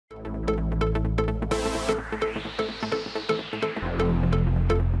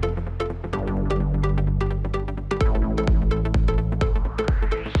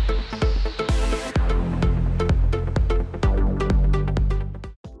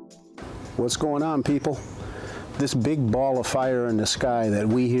What's going on, people? This big ball of fire in the sky that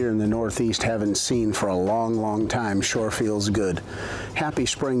we here in the Northeast haven't seen for a long, long time sure feels good. Happy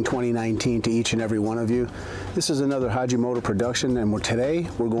spring 2019 to each and every one of you. This is another Hajimoto production, and today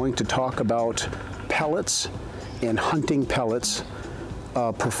we're going to talk about pellets and hunting pellets,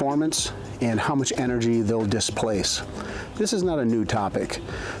 performance, and how much energy they'll displace. This is not a new topic,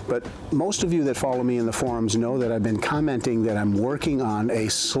 but most of you that follow me in the forums know that I've been commenting that I'm working on a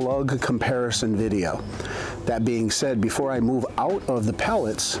slug comparison video. That being said, before I move out of the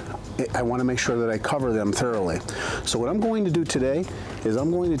pellets, I want to make sure that I cover them thoroughly. So what I'm going to do today is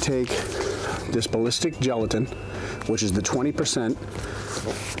I'm going to take this ballistic gelatin, which is the 20%,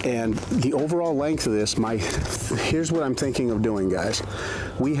 and the overall length of this, here's what I'm thinking of doing, guys.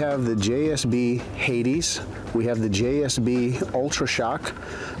 We have the JSB Hades, we have the JSB Ultra Shock,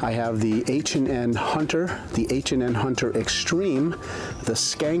 I have the H&N Hunter, the H&N Hunter Extreme, the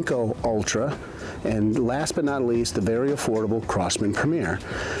Skenco Ultra, and last but not least, the very affordable Crosman Premier.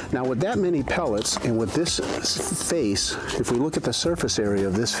 Now with that many pellets and with this face, if we look at the surface area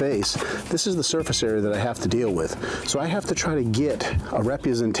of this face, this is the surface area that I have to deal with. So I have to try to get a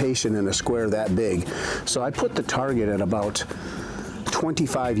representation in a square that big. So I put the target at about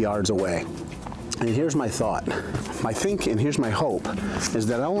 25 yards away. And here's my thought. My think, and here's my hope, is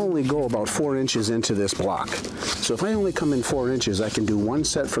that I'll only go about 4 inches into this block. So if I only come in 4 inches, I can do one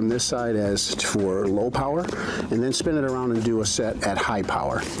set from this side as for low power, and then spin it around and do a set at high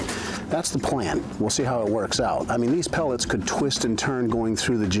power. That's the plan. We'll see how it works out. I mean, these pellets could twist and turn going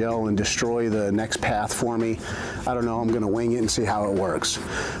through the gel and destroy the next path for me. I don't know, I'm gonna wing it and see how it works.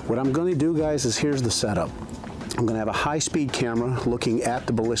 What I'm gonna do, guys, is here's the setup. I'm going to have a high-speed camera looking at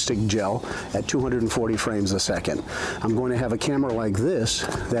the ballistic gel at 240 frames a second. I'm going to have a camera like this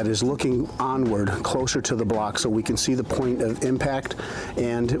that is looking onward closer to the block so we can see the point of impact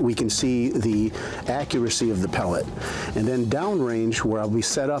and we can see the accuracy of the pellet. And then downrange, where I'll be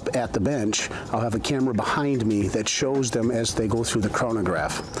set up at the bench, I'll have a camera behind me that shows them as they go through the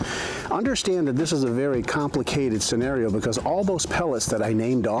chronograph. Understand that this is a very complicated scenario because all those pellets that I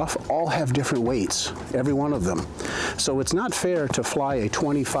named off all have different weights, every one of them. So it's not fair to fly a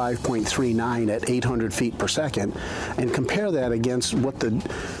 25.39 at 800 feet per second and compare that against what the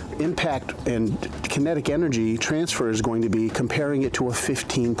impact and kinetic energy transfer is going to be, comparing it to a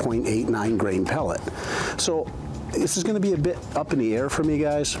 15.89 grain pellet. So this is going to be a bit up in the air for me,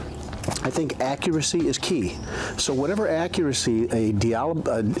 guys. I think accuracy is key. So whatever accuracy a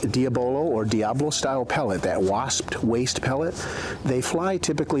Diabolo or Diablo style pellet, that wasped waste pellet, they fly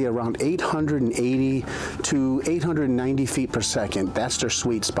typically around 880 to 890 feet per second. That's their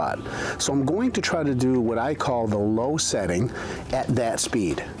sweet spot. So I'm going to try to do what I call the low setting at that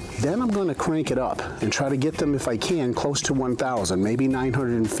speed. Then I'm going to crank it up and try to get them, if I can, close to 1,000, maybe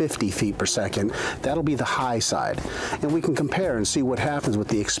 950 feet per second. That'll be the high side. And we can compare and see what happens with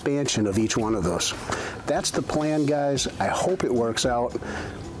the expansion of each one of those. That's the plan, guys. I hope it works out.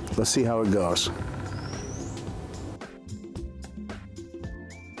 Let's see how it goes.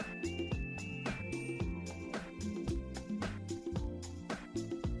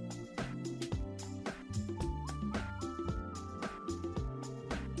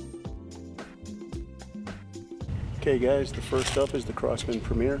 Okay, guys, the first up is the Crosman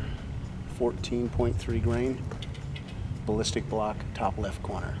Premier, 14.3 grain, ballistic block, top left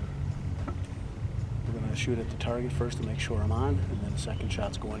corner. We're going to shoot at the target first to make sure I'm on, and then the second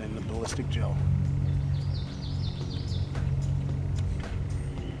shot's going in the ballistic gel.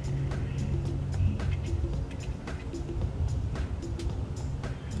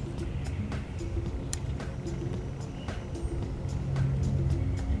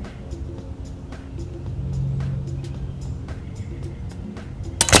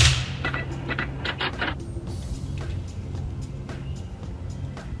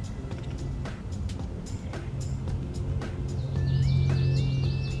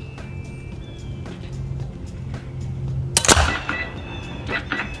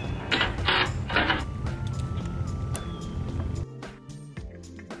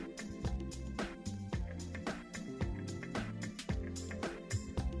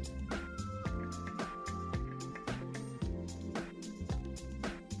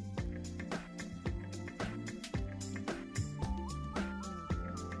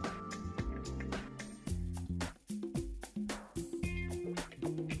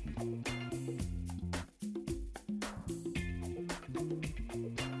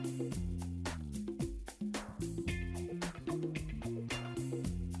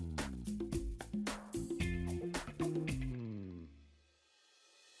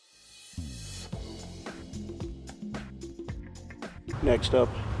 Next up,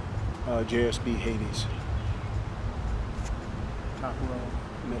 JSB Hades. Top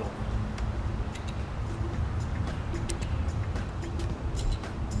row, middle.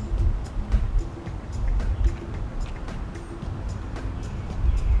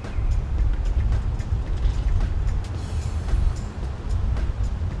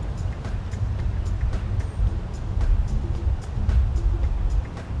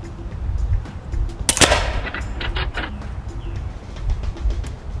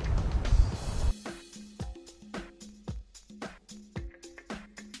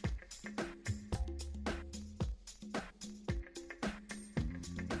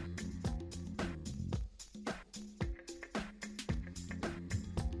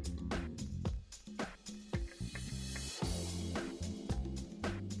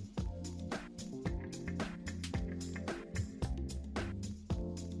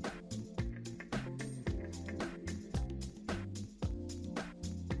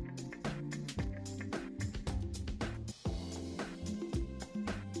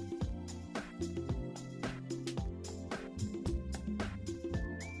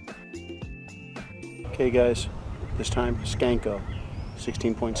 Okay guys, this time Skenco,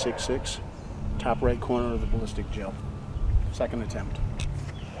 16.66, top right corner of the ballistic gel. Second attempt.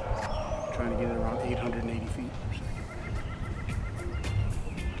 Trying to get it around 880 feet per second.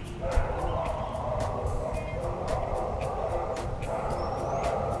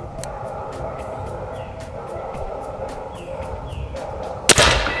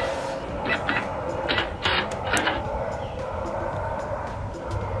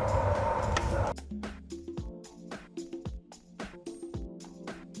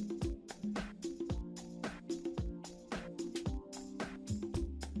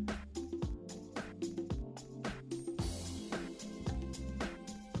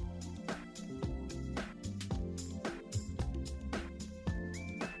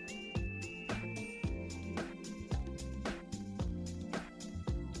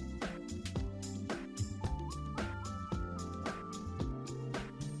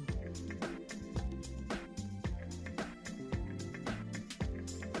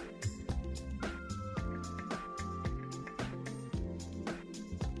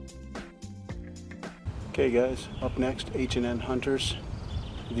 Okay guys, up next, H&N Hunters.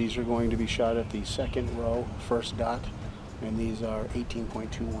 These are going to be shot at the second row, first dot, and these are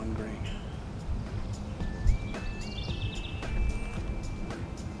 18.21 grain.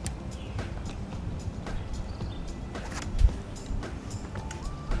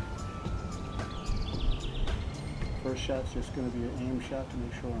 First shot's just going to be an aim shot to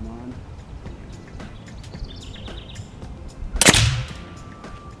make sure I'm on.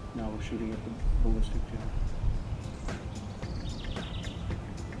 Now we're shooting at the ballistic gel.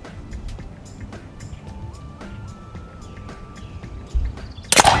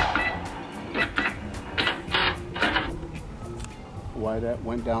 Why that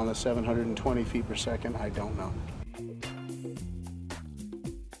went down to 720 feet per second, I don't know.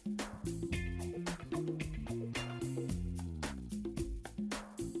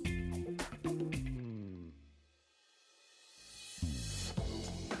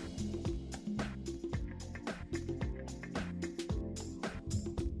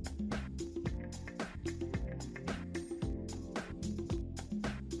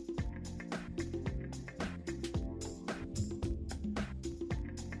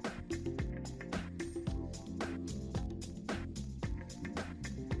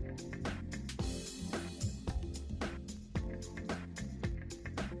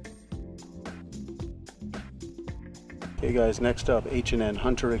 Okay guys, next up, H&N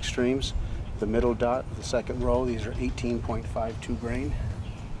Hunter Extremes. The middle dot of the second row, these are 18.52 grain.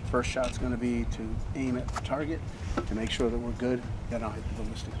 First shot's going to be to aim at the target to make sure that we're good, then I'll hit the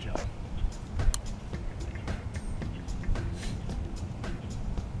ballistic gel.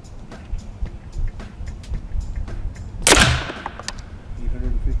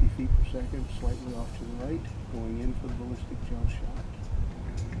 Feet per second, slightly off to the right, going in for the ballistic gel shot.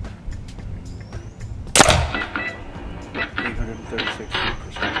 836 feet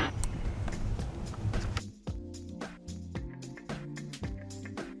per second.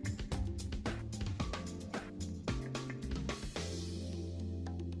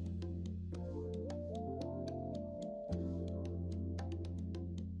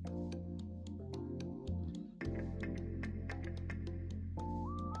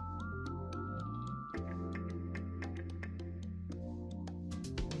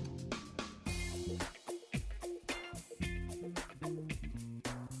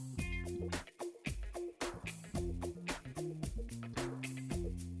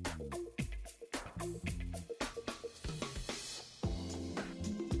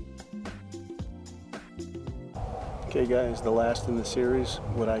 Okay guys, the last in the series,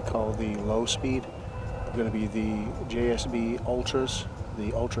 what I call the low speed, are going to be the JSB Ultras,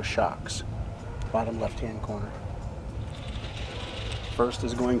 the Ultra Shocks, bottom left hand corner. First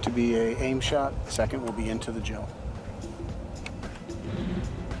is going to be a aim shot, second will be into the gel.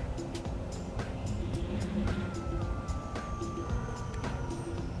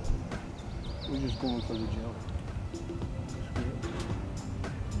 We're just going for the gel.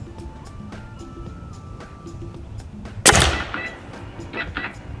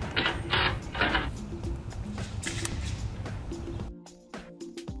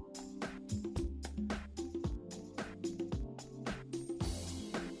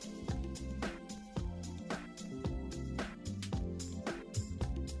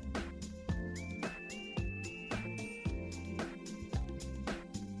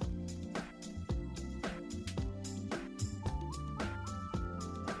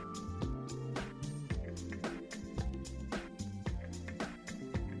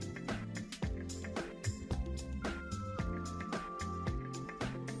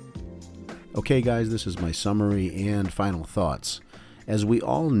 Okay guys, this is my summary and final thoughts. As we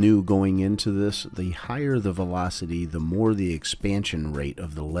all knew going into this, the higher the velocity, the more the expansion rate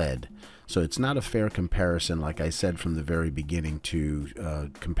of the lead. So it's not a fair comparison, like I said from the very beginning,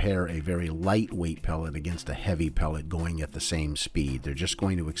 to compare a very lightweight pellet against a heavy pellet going at the same speed. They're just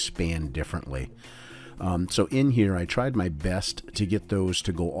going to expand differently. So in here, I tried my best to get those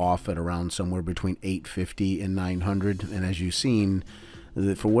to go off at around somewhere between 850 and 900, and as you've seen,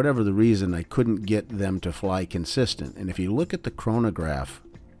 for whatever the reason, I couldn't get them to fly consistent. And if you look at the chronograph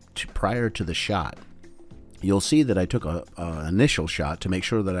prior to the shot, you'll see that I took a initial shot to make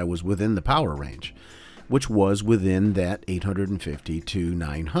sure that I was within the power range, which was within that 850 to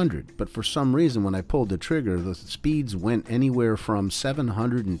 900. But for some reason, when I pulled the trigger, the speeds went anywhere from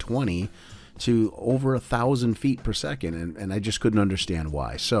 720 to over 1,000 feet per second, and I just couldn't understand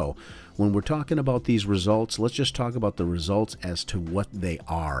why. So when we're talking about these results, let's just talk about the results as to what they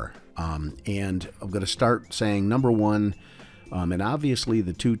are. And I'm going to start saying number one, and obviously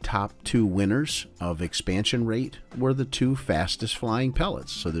the top two winners of expansion rate were the two fastest flying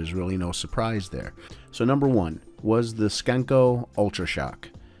pellets, so there's really no surprise there. So number one was the Skenco Ultra Shock.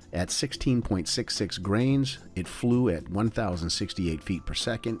 At 16.66 grains, it flew at 1,068 feet per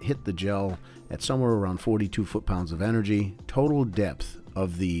second, hit the gel at somewhere around 42 foot-pounds of energy. Total depth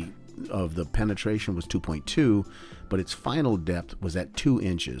of the penetration was 2.2, but its final depth was at 2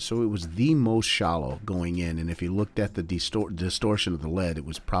 inches. So it was the most shallow going in, and if you looked at the distortion of the lead, it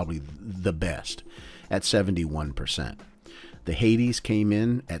was probably the best at 71%. The Hades came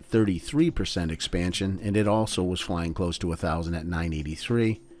in at 33% expansion, and it also was flying close to 1,000 at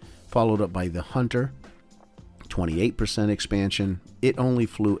 983. Followed up by the Hunter, 28% expansion. It only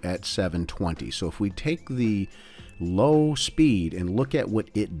flew at 720. So if we take the low speed and look at what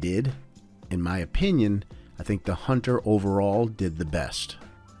it did, in my opinion, I think the Hunter overall did the best.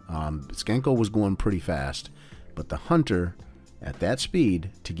 Skenco was going pretty fast, but the Hunter at that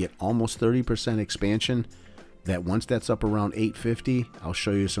speed to get almost 30% expansion, that once that's up around 850, I'll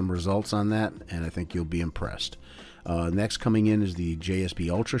show you some results on that, and I think you'll be impressed. Next coming in is the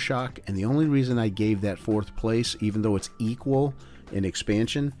JSB Ultra Shock, and the only reason I gave that fourth place, even though it's equal in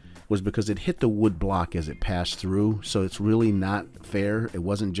expansion, was because it hit the wood block as it passed through, so it's really not fair. It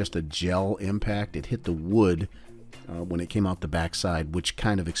wasn't just a gel impact, it hit the wood when it came out the backside, which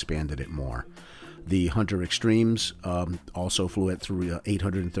kind of expanded it more. The Hunter Extremes also flew at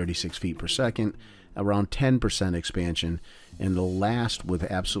 836 feet per second, around 10% expansion, and the last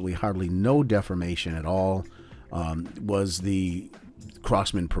with absolutely hardly no deformation at all was the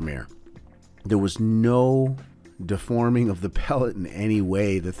Crosman Premier. There was no deforming of the pellet in any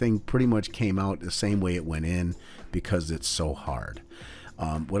way. The thing pretty much came out the same way it went in because it's so hard.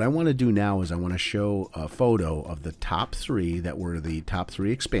 What I want to do now is I want to show a photo of the top three that were the top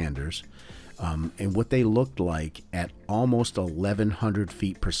three expanders, and what they looked like at almost 1,100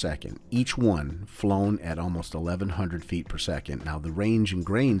 feet per second. Each one flown at almost 1,100 feet per second. Now the range in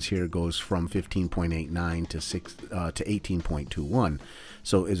grains here goes from 15.89 to 18.21,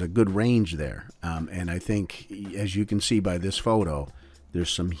 so is a good range there. And I think, as you can see by this photo,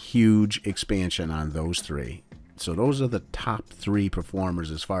 there's some huge expansion on those three. So those are the top three performers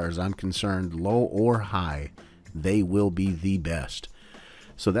as far as I'm concerned, low or high. They will be the best.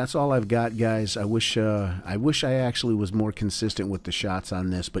 So that's all I've got, guys. I wish I actually was more consistent with the shots on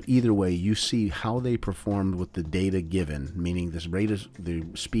this, but either way, you see how they performed with the data given, meaning this rate of the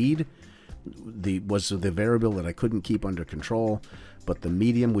speed was the variable that I couldn't keep under control, but the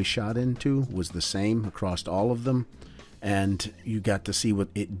medium we shot into was the same across all of them, and you got to see what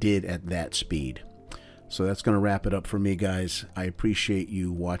it did at that speed. So that's going to wrap it up for me, guys. I appreciate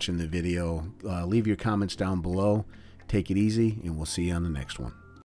you watching the video. Leave your comments down below. Take it easy, and we'll see you on the next one.